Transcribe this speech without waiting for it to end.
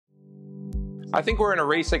I think we're in a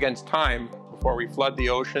race against time before we flood the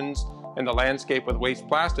oceans and the landscape with waste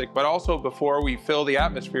plastic, but also before we fill the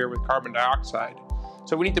atmosphere with carbon dioxide.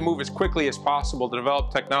 So we need to move as quickly as possible to develop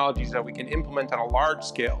technologies that we can implement on a large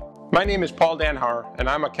scale. My name is Paul Dauenhauer, and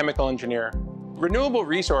I'm a chemical engineer. Renewable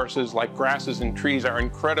resources like grasses and trees are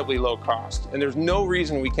incredibly low cost, and there's no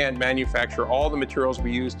reason we can't manufacture all the materials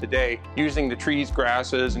we use today using the trees,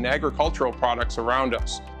 grasses, and agricultural products around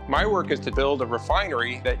us. My work is to build a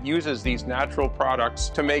refinery that uses these natural products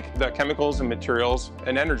to make the chemicals and materials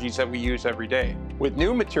and energies that we use every day. With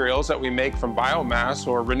new materials that we make from biomass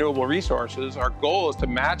or renewable resources, our goal is to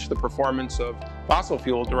match the performance of fossil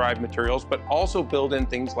fuel-derived materials, but also build in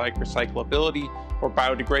things like recyclability or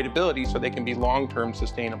biodegradability so they can be long-term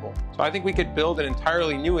sustainable. So I think we could build an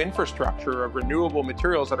entirely new infrastructure of renewable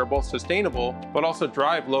materials that are both sustainable, but also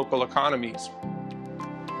drive local economies.